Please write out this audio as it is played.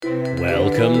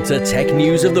Welcome to Tech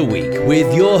News of the Week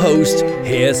with your host,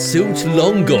 Hirsute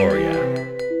Longoria.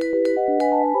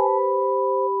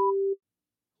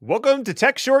 Welcome to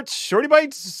Tech Shorts, Shorty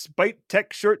Bites, Bite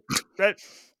Tech Short.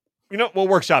 We'll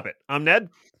workshop it. I'm Ned.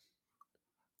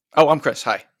 Oh, I'm Chris.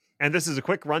 Hi. And this is a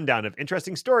quick rundown of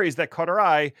interesting stories that caught our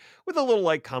eye with a little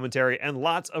light commentary and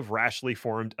lots of rashly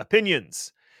formed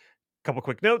opinions. Couple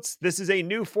quick notes. This is a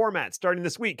new format starting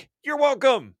this week. You're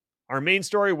welcome. Our main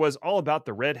story was all about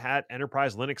the Red Hat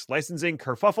Enterprise Linux licensing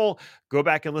kerfuffle. Go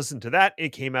back and listen to that.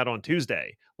 It came out on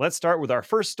Tuesday. Let's start with our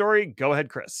first story. Go ahead,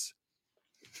 Chris.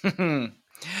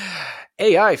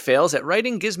 AI fails at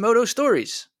writing Gizmodo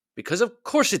stories, because of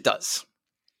course it does.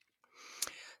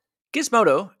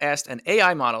 Gizmodo asked an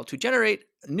AI model to generate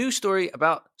a new story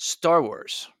about Star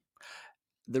Wars.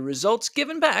 The results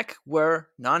given back were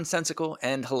nonsensical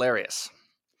and hilarious.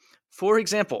 For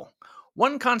example,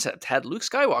 one concept had Luke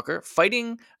Skywalker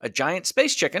fighting a giant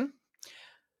space chicken,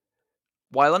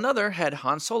 while another had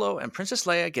Han Solo and Princess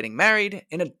Leia getting married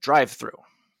in a drive-thru.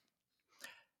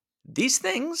 These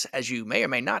things, as you may or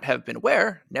may not have been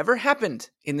aware, never happened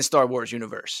in the Star Wars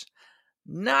universe.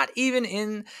 Not even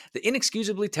in the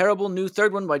inexcusably terrible new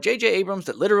third one by J.J. Abrams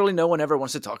that literally no one ever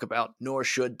wants to talk about, nor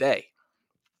should they.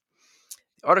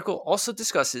 The article also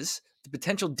discusses the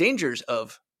potential dangers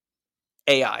of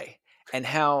AI and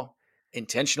how,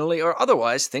 intentionally or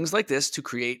otherwise, things like this to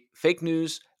create fake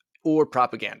news or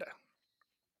propaganda.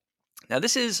 Now,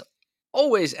 this is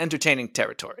always entertaining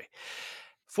territory.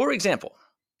 For example,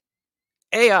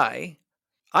 I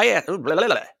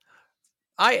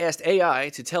asked AI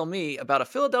to tell me about a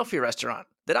Philadelphia restaurant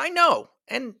that I know,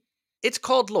 and it's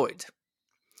called Lloyd.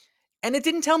 And it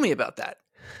didn't tell me about that.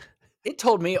 It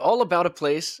told me all about a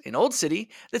place in Old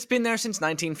City that's been there since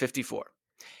 1954.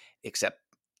 Except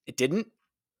it didn't,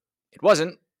 it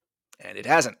wasn't, and it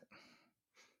hasn't.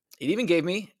 It even gave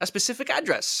me a specific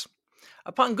address.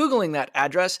 Upon Googling that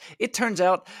address, it turns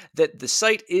out that the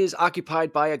site is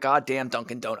occupied by a goddamn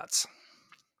Dunkin' Donuts.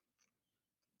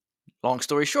 Long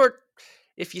story short,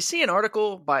 if you see an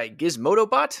article by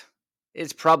Gizmodobot,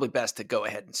 it's probably best to go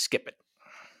ahead and skip it.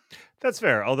 That's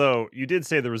fair, although you did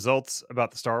say the results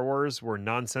about the Star Wars were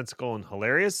nonsensical and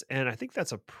hilarious, and I think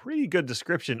that's a pretty good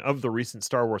description of the recent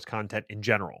Star Wars content in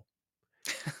general.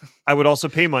 I would also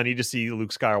pay money to see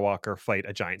Luke Skywalker fight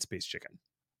a giant space chicken.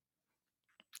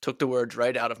 Took the words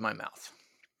right out of my mouth.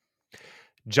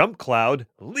 Jump Cloud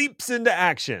leaps into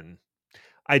action.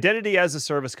 Identity as a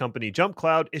service company Jump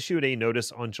Cloud issued a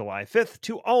notice on July 5th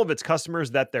to all of its customers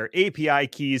that their API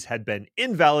keys had been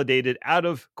invalidated out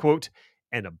of, quote,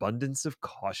 an abundance of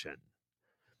caution.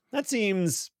 That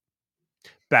seems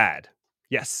bad.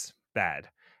 Yes, bad.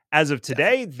 As of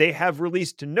today, they have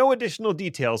released no additional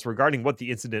details regarding what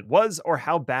the incident was or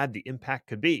how bad the impact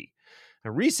could be.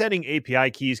 Now, resetting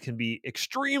API keys can be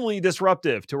extremely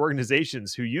disruptive to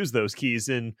organizations who use those keys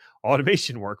in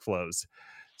automation workflows.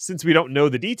 Since we don't know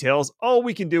the details, all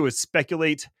we can do is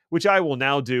speculate, which I will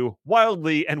now do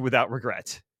wildly and without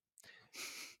regret.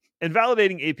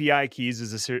 Invalidating API keys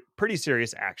is a pretty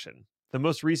serious action. The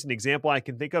most recent example I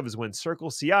can think of is when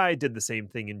Circle CI did the same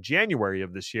thing in January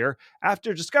of this year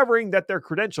after discovering that their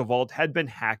credential vault had been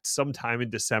hacked sometime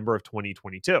in December of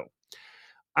 2022.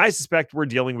 I suspect we're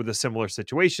dealing with a similar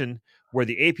situation where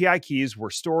the API keys were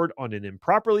stored on an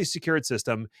improperly secured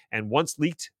system, and once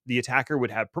leaked, the attacker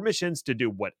would have permissions to do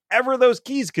whatever those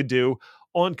keys could do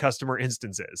on customer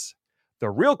instances. The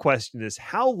real question is,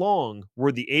 how long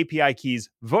were the API keys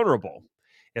vulnerable?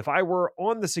 If I were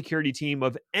on the security team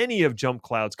of any of Jump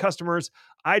Cloud's customers,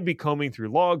 I'd be combing through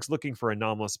logs looking for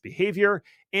anomalous behavior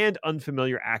and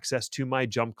unfamiliar access to my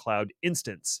Jump Cloud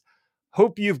instance.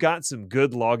 Hope you've got some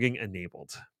good logging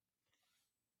enabled.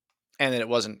 And then it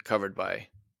wasn't covered by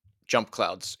Jump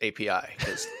Cloud's API.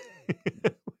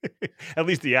 At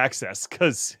least the access,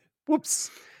 because, whoops.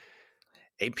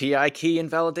 API key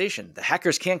invalidation. The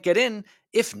hackers can't get in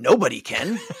if nobody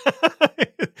can.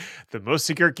 The most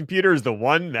secure computer is the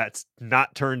one that's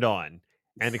not turned on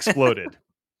and exploded.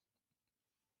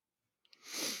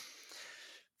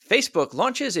 Facebook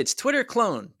launches its Twitter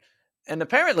clone, and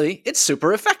apparently it's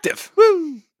super effective.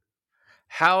 Woo!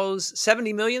 How's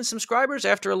 70 million subscribers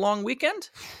after a long weekend?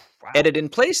 Wow. Edit in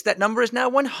place, that number is now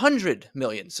 100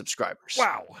 million subscribers.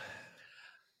 Wow.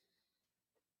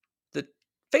 The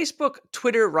Facebook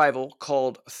Twitter rival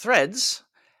called Threads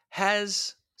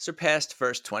has surpassed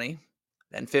first 20,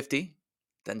 then 50,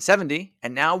 then 70,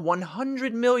 and now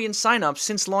 100 million signups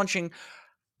since launching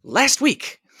last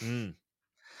week.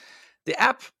 The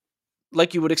app,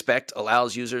 like you would expect,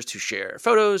 allows users to share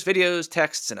photos, videos,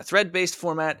 texts in a thread-based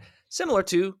format similar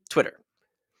to Twitter.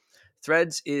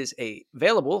 Threads is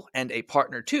available and a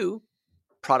partner to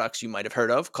products you might have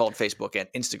heard of called Facebook and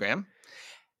Instagram.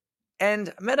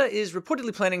 And Meta is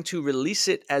reportedly planning to release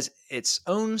it as its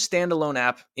own standalone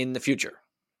app in the future.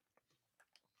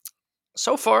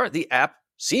 So far, the app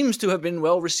seems to have been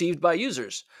well received by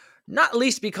users, not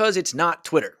least because it's not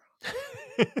Twitter.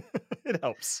 It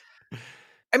helps.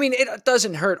 I mean, it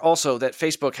doesn't hurt also that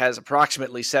Facebook has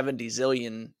approximately 70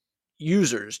 zillion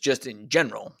users just in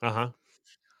general.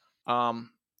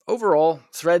 Overall,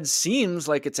 Threads seems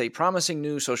like it's a promising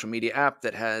new social media app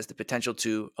that has the potential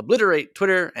to obliterate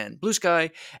Twitter and Blue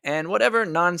Sky and whatever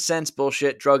nonsense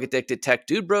bullshit drug-addicted tech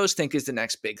dude bros think is the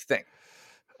next big thing.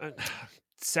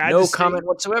 No comment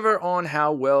whatsoever on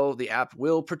how well the app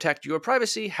will protect your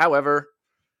privacy. However,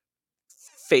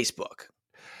 Facebook.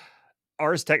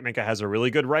 Ars Technica has a really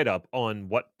good write-up on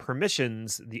what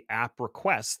permissions the app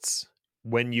requests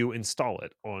when you install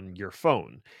it on your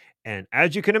phone. And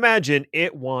as you can imagine,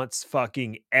 it wants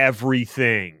fucking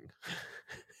everything.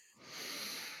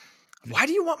 Why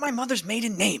do you want my mother's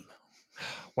maiden name?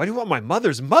 Why do you want my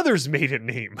mother's maiden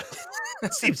name?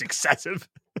 That seems excessive.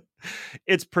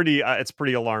 It's pretty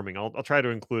alarming. I'll try to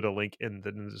include a link in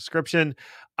the description.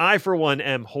 I, for one,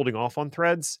 am holding off on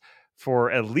Threads for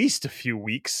at least a few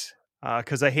weeks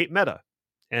because I hate Meta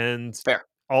and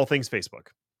all things Facebook.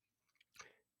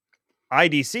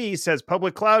 IDC says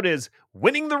public cloud is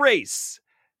winning the race.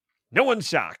 No one's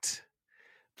shocked.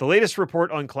 The latest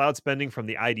report on cloud spending from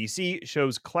the IDC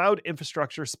shows cloud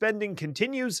infrastructure spending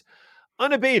continues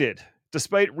unabated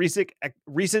despite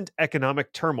recent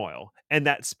economic turmoil, and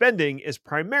that spending is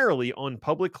primarily on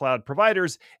public cloud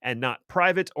providers and not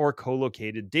private or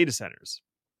co-located data centers.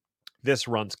 This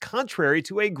runs contrary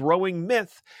to a growing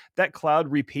myth that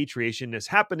cloud repatriation is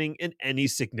happening in any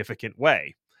significant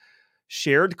way.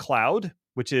 Shared cloud,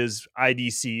 which is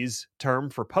IDC's term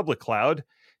for public cloud,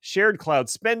 shared cloud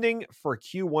spending for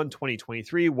Q1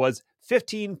 2023 was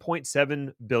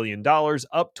 $15.7 billion,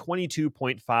 up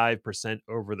 22.5%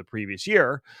 over the previous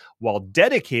year, while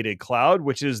dedicated cloud,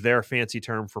 which is their fancy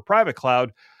term for private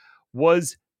cloud,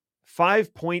 was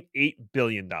 $5.8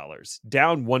 billion,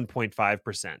 down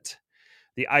 1.5%.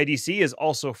 The IDC is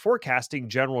also forecasting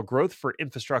general growth for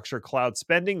infrastructure cloud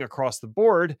spending across the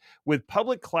board, with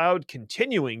public cloud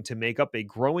continuing to make up a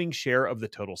growing share of the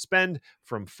total spend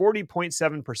from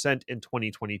 40.7% in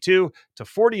 2022 to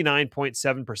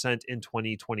 49.7% in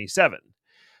 2027.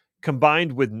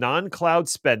 Combined with non-cloud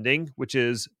spending, which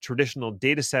is traditional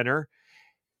data center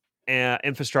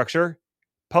infrastructure,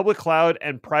 public cloud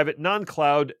and private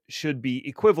non-cloud should be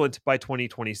equivalent by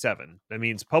 2027. That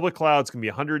means public cloud's going to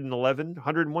be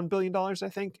 $101 billion, I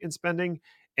think, in spending,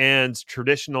 and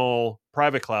traditional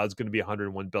private cloud's going to be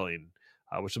 $101 billion,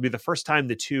 which will be the first time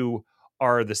the two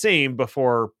are the same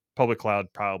before public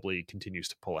cloud probably continues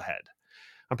to pull ahead.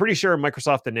 I'm pretty sure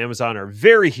Microsoft and Amazon are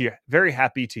very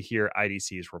happy to hear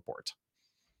IDC's report.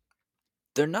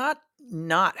 They're not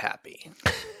happy.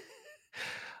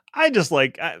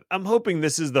 I'm hoping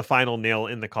this is the final nail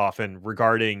in the coffin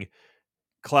regarding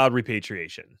cloud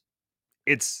repatriation.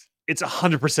 It's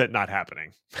 100% not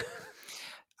happening.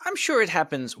 I'm sure it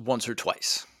happens once or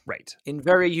twice. Right. In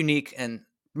very unique and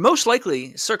most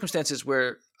likely circumstances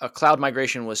where a cloud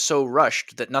migration was so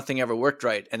rushed that nothing ever worked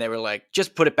right. And they were like,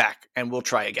 just put it back and we'll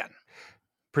try again.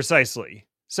 Precisely.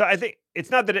 So I think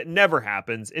it's not that it never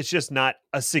happens. It's just not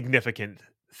a significant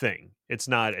thing. It's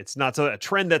not a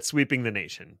trend that's sweeping the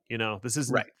nation. You know, this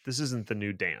isn't the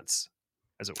new dance,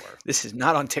 as it were. This is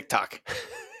not on TikTok.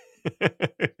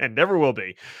 And never will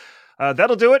be.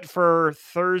 That'll do it for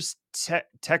Thursday,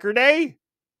 Techer Day?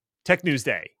 Tech News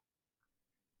Day.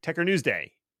 Techer News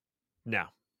Day. No.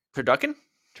 Turducken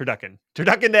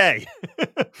Day.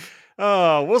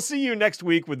 Oh, we'll see you next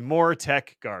week with more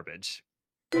tech garbage.